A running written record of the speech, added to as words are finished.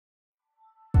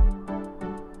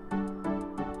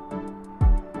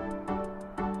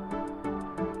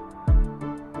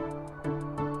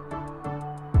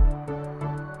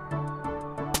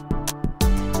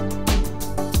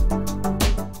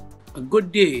good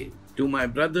day to my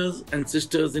brothers and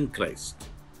sisters in Christ.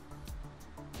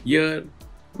 Here,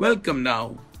 welcome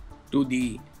now to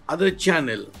the other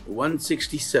channel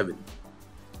 167,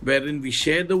 wherein we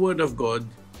share the Word of God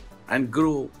and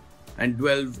grow and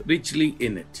dwell richly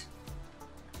in it.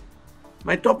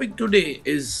 My topic today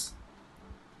is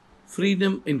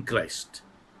freedom in Christ.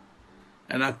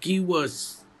 And our key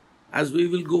verse, as we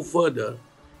will go further,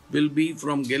 will be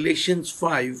from Galatians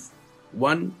 5,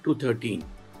 1 to 13.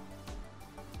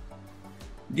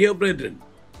 Dear brethren,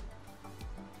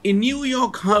 in New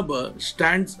York Harbor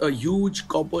stands a huge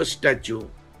copper statue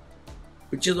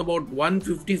which is about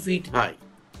 150 feet high.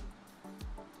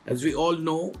 As we all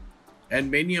know, and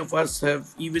many of us have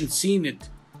even seen it,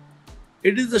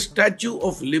 it is a statue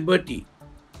of liberty,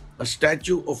 a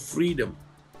statue of freedom,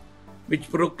 which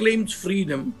proclaims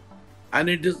freedom, and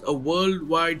it is a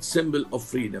worldwide symbol of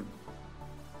freedom.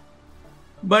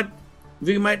 But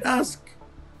we might ask,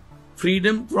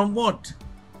 freedom from what?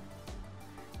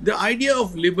 The idea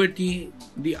of liberty,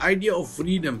 the idea of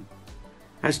freedom,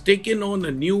 has taken on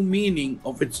a new meaning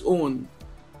of its own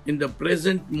in the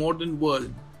present modern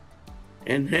world,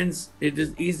 and hence it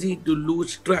is easy to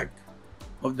lose track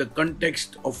of the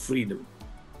context of freedom.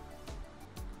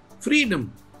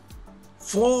 Freedom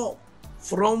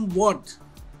from what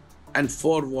and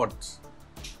for what?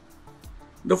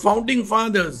 The founding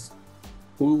fathers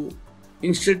who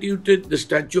instituted the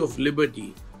Statue of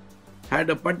Liberty had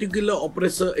a particular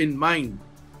oppressor in mind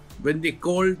when they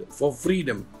called for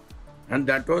freedom, and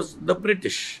that was the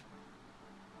British.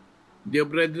 Dear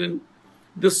brethren,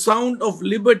 the sound of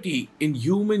liberty in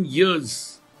human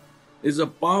ears is a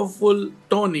powerful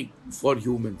tonic for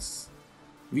humans.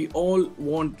 We all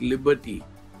want liberty.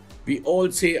 We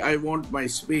all say, I want my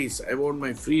space, I want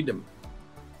my freedom.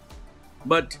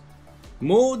 But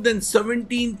more than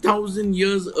 17,000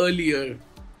 years earlier,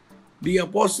 the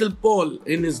Apostle Paul,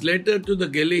 in his letter to the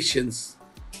Galatians,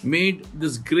 made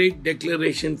this great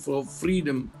declaration for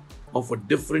freedom of a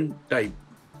different type.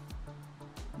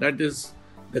 That is,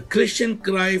 the Christian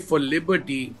cry for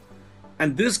liberty,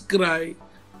 and this cry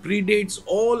predates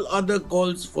all other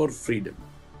calls for freedom.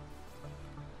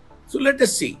 So let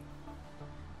us see.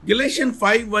 Galatians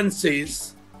 5:1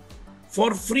 says,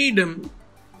 "For freedom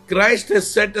Christ has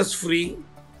set us free.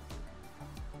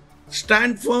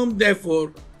 Stand firm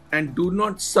therefore, and do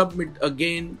not submit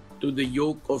again to the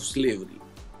yoke of slavery."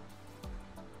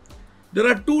 There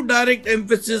are two direct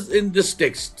emphases in this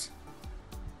text.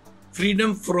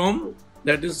 Freedom from,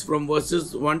 that is from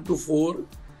verses 1 to 4,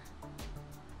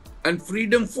 and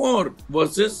freedom for,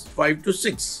 verses 5 to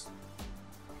 6.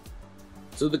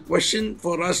 So the question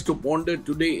for us to ponder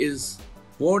today is,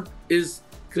 what is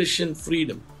Christian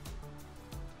freedom?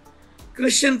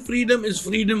 Christian freedom is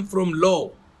freedom from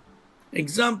law.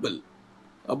 Example,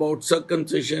 about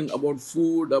circumcision, about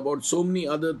food, about so many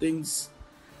other things.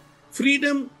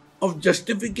 Freedom of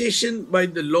justification by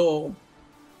the law,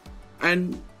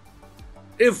 and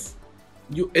if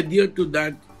you adhere to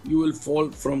that, you will fall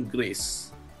from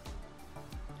grace.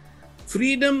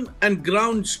 Freedom and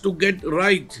grounds to get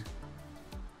right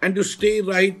and to stay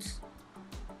right,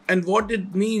 and what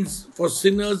it means for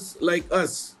sinners like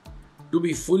us to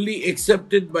be fully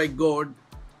accepted by God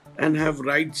and have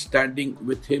right standing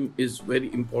with Him is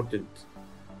very important.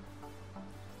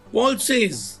 Paul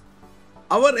says,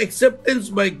 our acceptance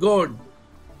by God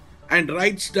and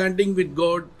right standing with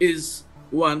God is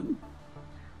 1.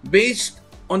 Based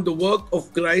on the work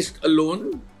of Christ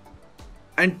alone,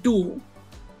 and 2.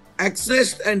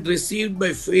 Accessed and received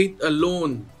by faith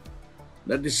alone,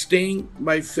 that is staying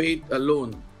by faith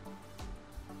alone.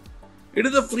 It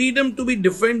is a freedom to be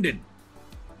defended.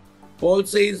 Paul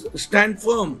says, stand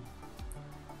firm.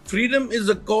 Freedom is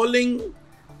a calling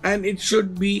and it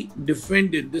should be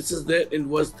defended. This is there in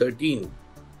verse 13.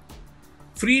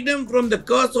 Freedom from the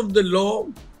curse of the law,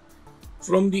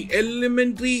 from the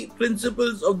elementary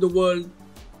principles of the world.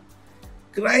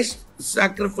 Christ's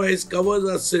sacrifice covers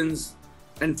our sins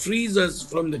and frees us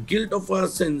from the guilt of our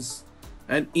sins,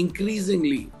 and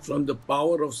increasingly from the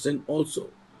power of sin also.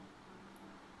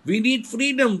 We need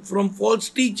freedom from false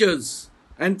teachers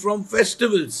and from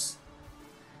festivals.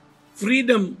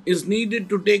 Freedom is needed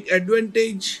to take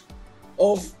advantage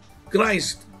of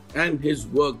Christ and His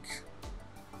work.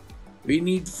 We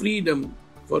need freedom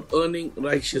for earning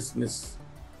righteousness.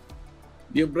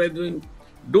 Dear brethren,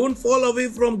 don't fall away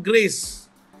from grace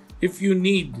if you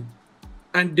need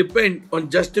and depend on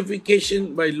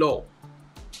justification by law.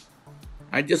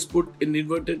 I just put in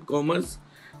inverted commas,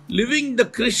 living the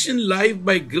Christian life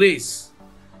by grace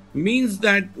means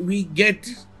that we get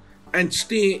and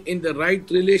stay in the right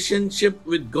relationship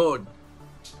with God,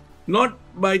 not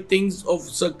by things of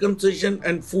circumcision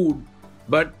and food,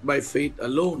 but by faith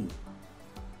alone.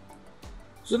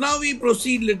 So now we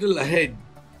proceed little ahead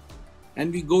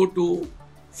and we go to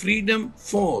freedom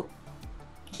for.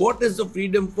 What is the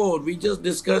freedom for? We just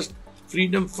discussed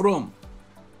freedom from.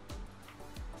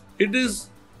 It is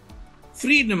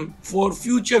freedom for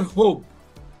future hope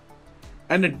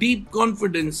and a deep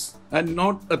confidence and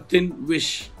not a thin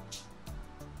wish.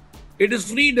 It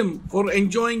is freedom for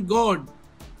enjoying God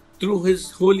through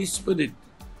His Holy Spirit.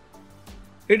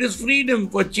 It is freedom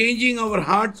for changing our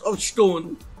hearts of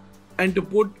stone and to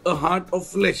put a heart of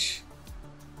flesh.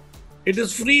 It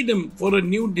is freedom for a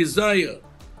new desire,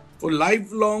 for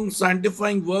lifelong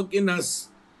sanctifying work in us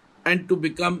and to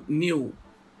become new.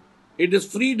 It is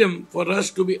freedom for us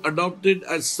to be adopted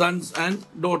as sons and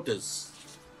daughters.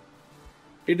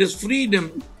 It is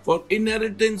freedom for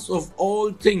inheritance of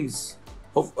all things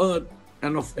of earth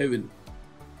and of heaven.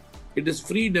 It is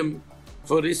freedom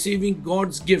for receiving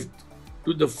God's gift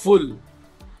to the full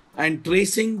and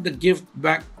tracing the gift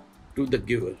back to the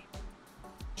giver.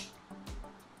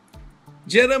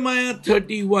 Jeremiah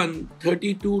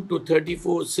 31:32 to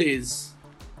 34 says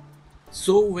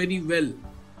so very well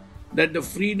that the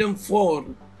freedom for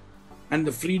and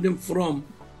the freedom from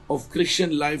of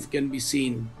Christian life can be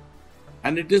seen,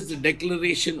 and it is the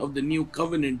declaration of the new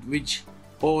covenant which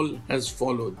Paul has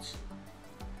followed.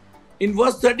 In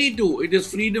verse 32, it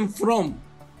is freedom from,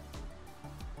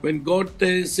 when God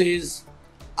says,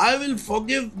 I will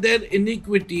forgive their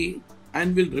iniquity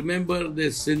and will remember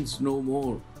their sins no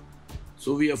more.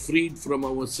 So we are freed from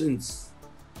our sins.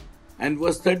 And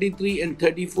verse 33 and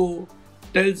 34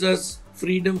 tells us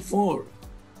freedom for.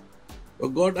 So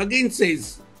God again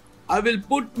says, I will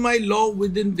put my law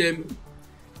within them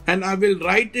and I will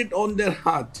write it on their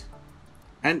heart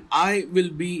and I will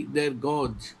be their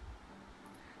God.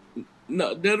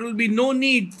 No, there will be no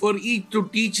need for each to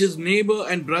teach his neighbor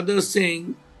and brother,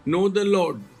 saying, Know the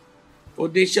Lord, for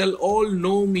they shall all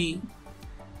know me,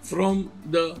 from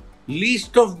the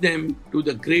least of them to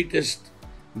the greatest,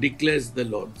 declares the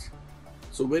Lord.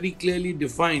 So very clearly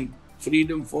defined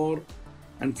freedom for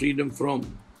and freedom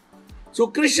from. So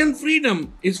Christian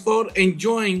freedom is for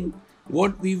enjoying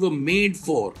what we were made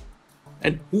for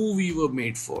and who we were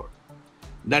made for.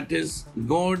 That is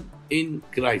God in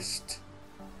Christ.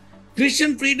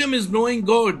 Christian freedom is knowing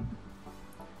God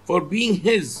for being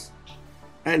His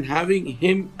and having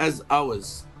Him as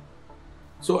ours.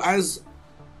 So as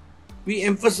we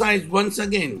emphasize once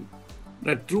again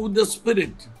that through the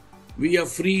Spirit we are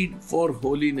freed for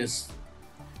holiness.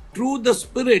 Through the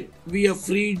Spirit we are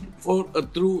freed for a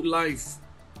true life.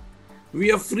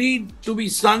 We are freed to be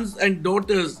sons and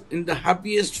daughters in the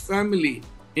happiest family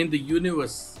in the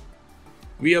universe.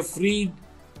 We are freed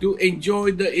to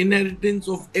enjoy the inheritance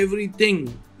of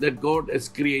everything that God has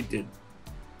created.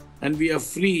 And we are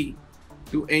free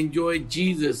to enjoy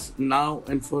Jesus now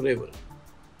and forever.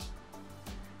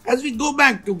 As we go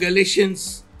back to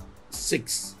Galatians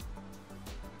 6,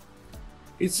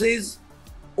 it says,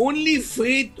 only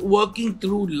faith working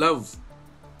through love.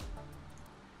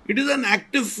 It is an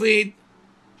active faith,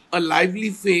 a lively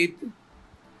faith,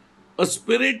 a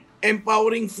spirit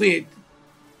empowering faith,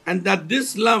 and that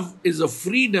this love is a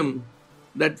freedom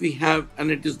that we have and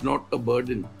it is not a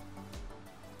burden.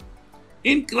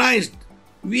 In Christ,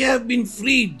 we have been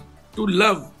freed to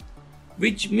love,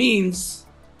 which means,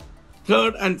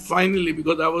 third and finally,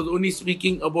 because I was only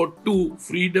speaking about two,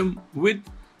 freedom with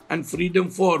and freedom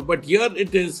for, but here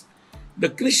it is, the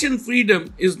Christian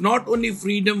freedom is not only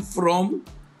freedom from,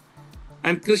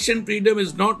 and Christian freedom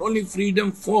is not only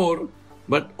freedom for,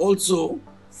 but also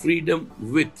freedom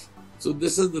with. So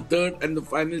this is the third and the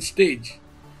final stage.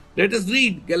 Let us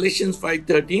read Galatians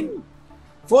 5:13.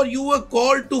 For you were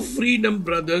called to freedom,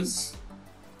 brothers.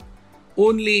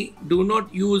 Only do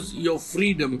not use your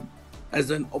freedom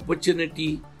as an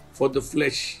opportunity for the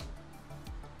flesh,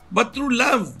 but through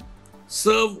love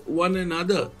serve one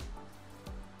another.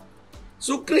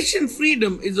 So Christian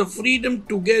freedom is a freedom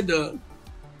together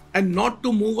and not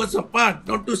to move us apart,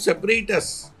 not to separate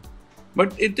us,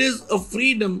 but it is a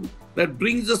freedom that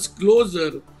brings us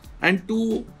closer and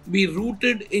to be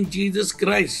rooted in Jesus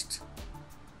Christ.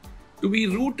 To be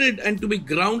rooted and to be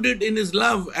grounded in His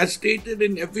love, as stated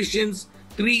in Ephesians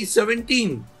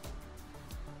 3:17.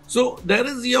 So there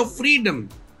is your freedom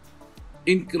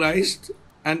in Christ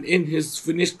and in His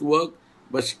finished work,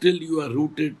 but still you are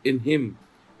rooted in Him.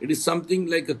 It is something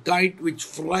like a kite which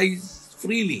flies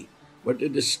freely, but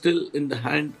it is still in the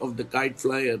hand of the kite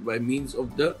flyer by means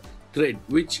of the thread,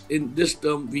 which in this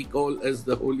term we call as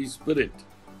the Holy Spirit.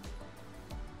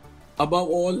 Above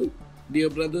all, dear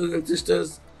brothers and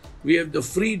sisters, We have the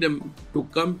freedom to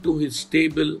come to his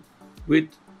table with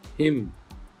him,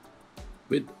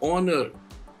 with honor,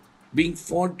 being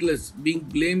faultless, being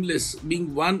blameless,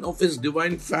 being one of his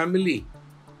divine family.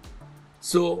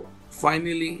 So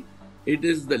finally, it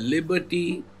is the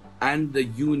liberty and the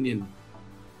union.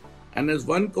 And as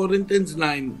 1 Corinthians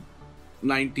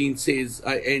 9:19 says,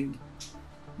 I end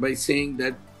by saying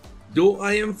that though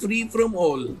I am free from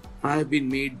all, I have been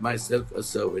made myself a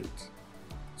servant.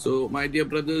 So, my dear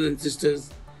brothers and sisters,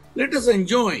 let us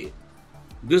enjoy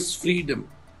this freedom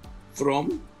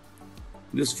from,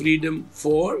 this freedom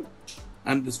for,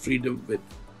 and this freedom with.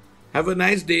 Have a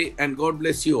nice day and God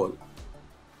bless you all.